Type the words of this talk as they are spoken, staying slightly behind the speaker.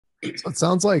So it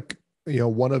sounds like,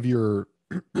 one of your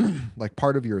like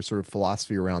part of your sort of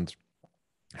philosophy around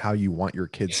how you want your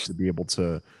kids to be able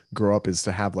to grow up is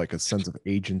to have like a sense of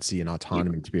agency and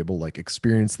autonomy to be able to like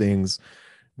experience things,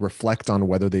 reflect on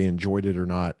whether they enjoyed it or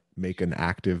not, make an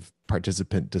active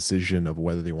participant decision of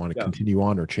whether they want to Yeah. continue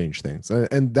on or change things.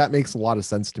 And that makes a lot of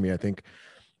sense to me. I think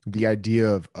the idea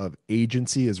of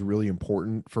agency is really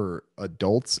important for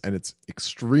adults and it's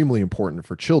extremely important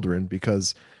for children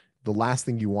because the last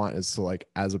thing you want is to like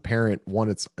as a parent, one,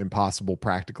 it's impossible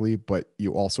practically, but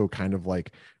you also kind of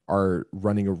like are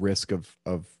running a risk of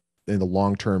in the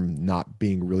long term not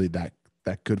being really that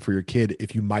good for your kid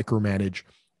if you micromanage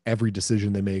every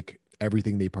decision they make,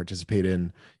 everything they participate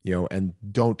in, and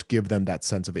don't give them that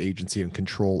sense of agency and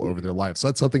control over their life. So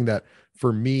that's something that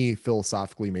for me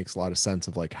philosophically makes a lot of sense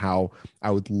of like how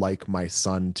I would like my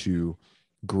son to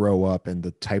grow up and the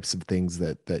types of things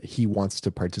that he wants to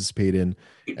participate in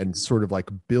and sort of like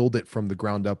build it from the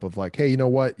ground up of like, hey, you know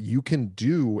what, you can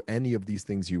do any of these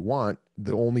things you want.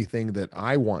 The only thing that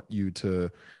I want you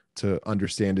to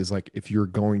understand is like if you're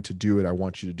going to do it, I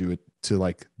want you to do it to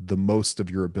like the most of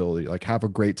your ability, like have a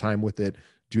great time with it,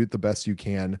 do it the best you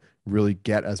can, really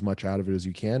get as much out of it as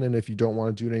you can, and if you don't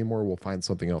want to do it anymore, we'll find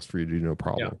something else for you to do, no Yeah.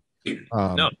 problem.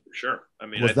 No, um for sure. I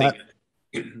mean, I was think that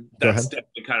Go that's ahead.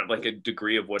 definitely kind of like a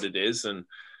degree of what it is. And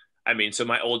I mean, so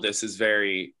my oldest is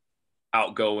very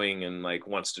outgoing and like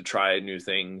wants to try new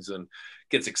things and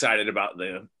gets excited about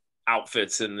the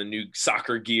outfits and the new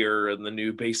soccer gear and the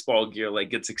new baseball gear, like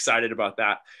gets excited about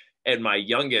that. And my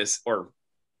youngest, or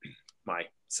my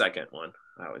second one,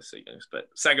 I always say youngest, but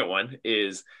second one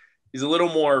is he's a little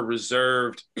more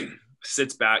reserved,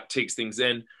 sits back, takes things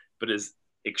in, but is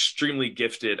extremely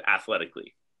gifted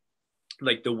athletically.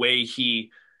 Like the way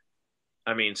he,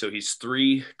 I mean, so he's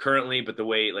 3 currently, but the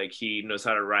way like he knows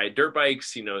how to ride dirt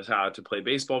bikes, he knows how to play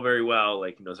baseball very well.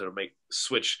 Like he knows how to make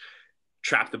switch,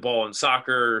 trap the ball in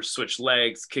soccer, switch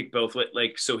legs, kick both.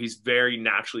 Like so, he's very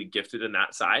naturally gifted in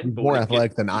that side. He's But when more it gets,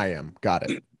 athletic than I am, got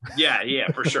it. yeah,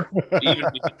 yeah, for sure.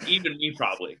 Even me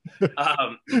probably.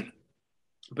 Um,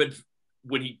 but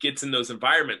when he gets in those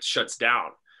environments, shuts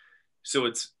down. So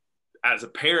it's as a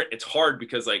parent, it's hard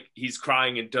because like he's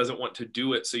crying and doesn't want to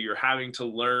do it. So you're having to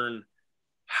learn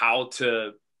how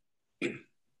to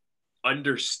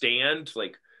understand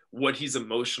like what he's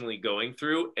emotionally going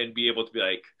through and be able to be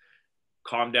like,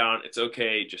 calm down, it's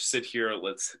okay, just sit here,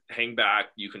 let's hang back,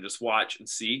 you can just watch and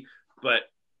see. But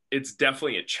it's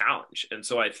definitely a challenge. And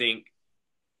so I think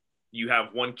you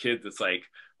have one kid that's like,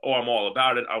 oh, I'm all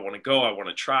about it, I want to go, I want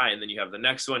to try. And then you have the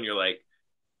next one, you're like,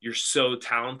 you're so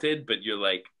talented but you're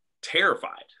like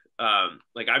terrified.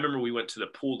 Like I remember we went to the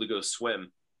pool to go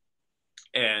swim,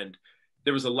 and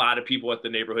there was a lot of people at the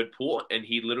neighborhood pool, and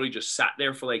he literally just sat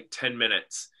there for like 10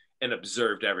 minutes and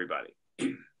observed everybody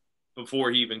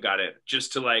before he even got in,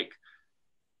 just to like,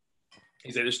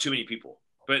 he said there's too many people,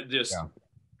 but just Yeah.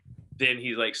 then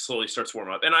he like slowly starts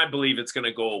warming up, and I believe it's going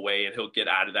to go away and he'll get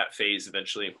out of that phase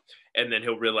eventually, and then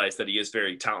he'll realize that he is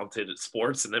very talented at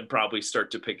sports and then probably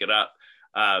start to pick it up.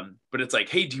 But it's like,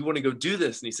 hey, do you want to go do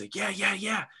this? And he's like, yeah, yeah,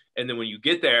 yeah. And then when you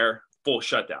get there, full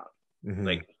shutdown. Hmm.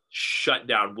 Like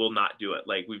shutdown, will not do it.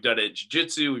 Like we've done it at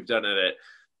jiu-jitsu, we've done it at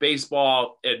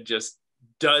baseball, and just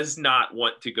does not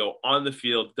want to go on the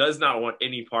field, does not want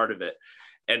any part of it.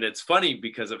 And it's funny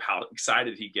because of how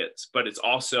excited he gets, but it's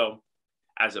also,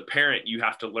 as a parent, you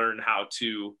have to learn how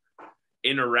to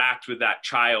interact with that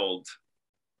child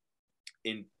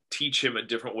and teach him a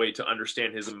different way to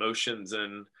understand his emotions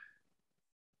and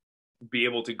be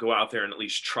able to go out there and at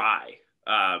least try.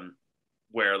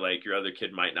 Where like your other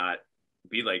kid might not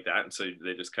be like that, and so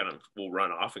they just kind of will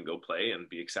run off and go play and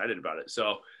be excited about it.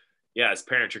 So yeah, as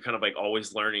parents, you're kind of like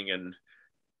always learning and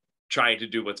trying to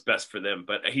do what's best for them.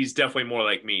 But he's definitely more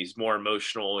like me. He's more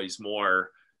emotional. He's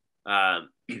more um,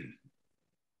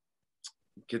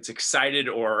 gets excited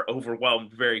or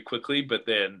overwhelmed very quickly. But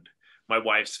then my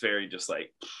wife's very just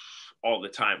like all the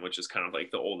time, which is kind of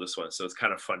like the oldest one. So it's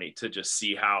kind of funny to just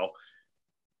see how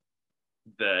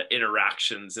the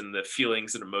interactions and the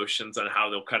feelings and emotions on how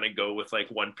they'll kind of go with like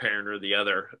one parent or the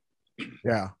other.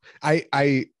 Yeah. I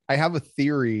have a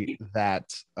theory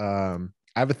that I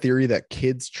have a theory that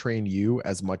kids train you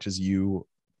as much as you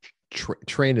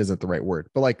train isn't the right word,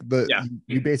 but like Yeah.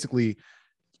 you basically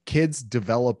kids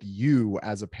develop you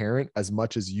as a parent as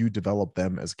much as you develop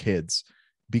them as kids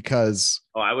because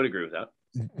Oh, I would agree with that.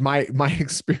 my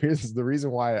experience, the reason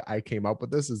why I came up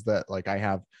with this is that like I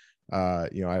have I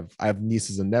have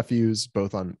nieces and nephews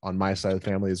both on my side of the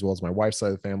family as well as my wife's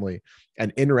side of the family,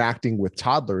 and interacting with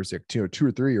toddlers, like 2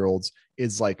 or 3 year olds,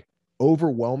 is like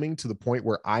overwhelming to the point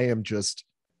where I am just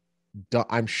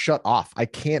I'm shut off. I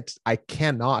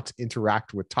cannot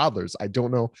interact with toddlers. I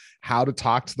don't know how to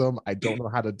talk to them. I don't know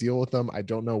how to deal with them. I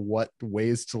don't know what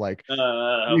ways to like what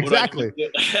I exactly.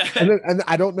 And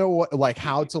I don't know what, like,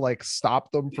 how to like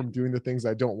stop them from doing the things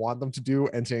I don't want them to do,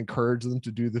 and to encourage them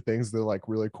to do the things that are like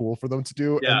really cool for them to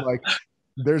do. Yeah. And like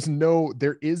there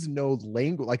is no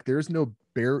language, like there's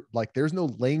no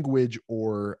language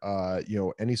or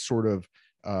any sort of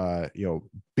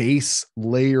base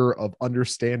layer of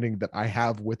understanding that I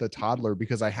have with a toddler,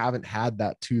 because I haven't had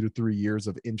that 2 to 3 years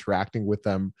of interacting with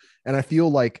them. And I feel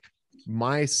like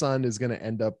my son is going to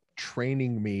end up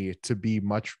training me to be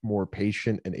much more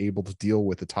patient and able to deal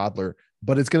with a toddler,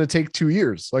 but it's going to take 2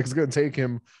 years. Like, it's going to take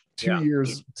him 2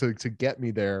 years to get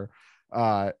me there.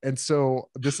 And so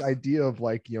this idea of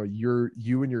like, you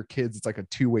and your kids, it's like a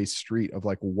two-way street of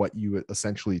like what you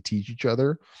essentially teach each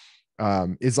other,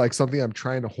 is like something I'm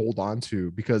trying to hold on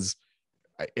to, because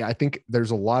I think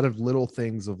there's a lot of little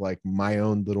things of like my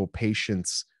own little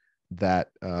patience that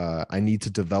I need to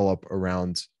develop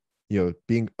around,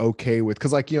 being okay with,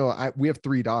 because like, we have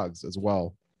 3 dogs as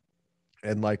well.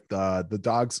 And like the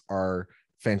dogs are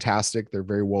fantastic. They're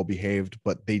very well behaved,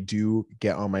 but they do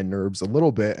get on my nerves a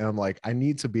little bit. And I'm like, I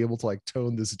need to be able to like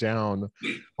tone this down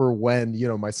for when,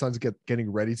 my son's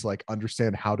getting ready to like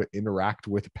understand how to interact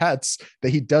with pets, that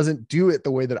he doesn't do it the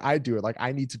way that I do it. Like,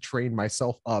 I need to train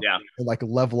myself up and like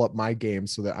level up my game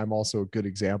so that I'm also a good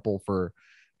example for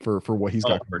what he's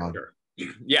got going on. Sure.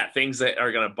 Yeah, things that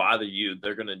are going to bother you,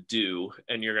 they're going to do,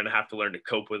 and you're going to have to learn to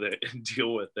cope with it and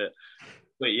deal with it.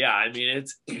 But yeah, I mean,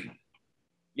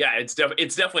 it's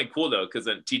definitely cool though, because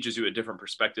it teaches you a different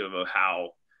perspective of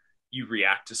how you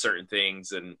react to certain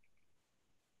things, and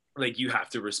like you have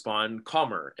to respond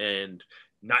calmer and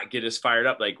not get as fired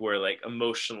up, like where like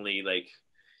emotionally, like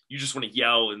you just want to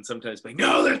yell and sometimes be like,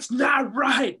 no, that's not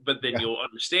right. But then you'll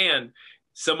understand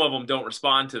some of them don't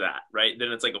respond to that, right?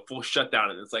 Then it's like a full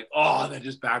shutdown, and it's like, oh, that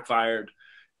just backfired.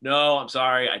 No, I'm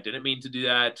sorry, I didn't mean to do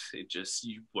that. It just,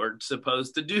 you weren't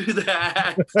supposed to do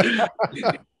that.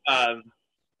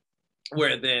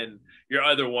 Where then your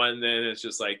other one, then it's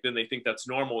just like, then they think that's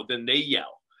normal, then they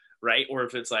yell, right? Or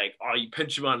if it's like, oh, you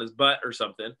pinch him on his butt or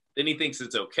something, then he thinks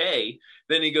it's okay.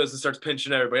 Then he goes and starts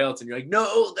pinching everybody else, and you're like,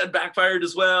 no, that backfired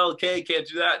as well. Okay, can't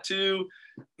do that too.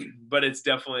 But it's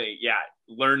definitely,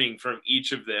 learning from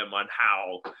each of them on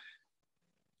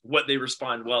what they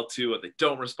respond well to, what they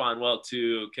don't respond well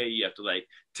to. Okay, you have to like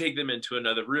take them into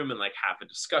another room and like have a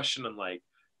discussion, and like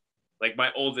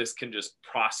my oldest can just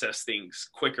process things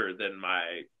quicker than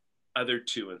my other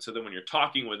 2. And so then when you're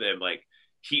talking with him, like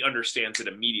he understands it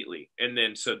immediately. And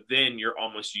then, so then you're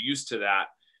almost used to that.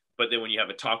 But then when you have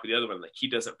a talk with the other one, like he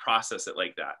doesn't process it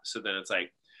like that. So then it's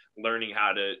like learning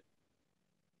how to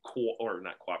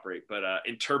not cooperate, but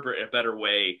interpret a better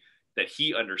way that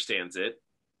he understands it.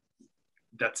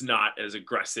 That's not as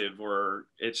aggressive, or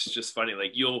it's just funny.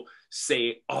 Like you'll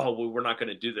say, oh, well, we're not going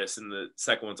to do this. And the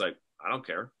second one's like, I don't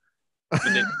care. But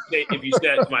then if you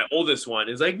said my oldest one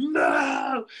is like,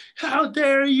 no, how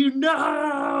dare you,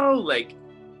 no, like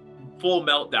full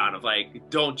meltdown of like,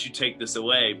 don't you take this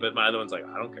away. But my other one's like,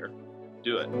 I don't care,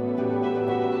 do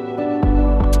it.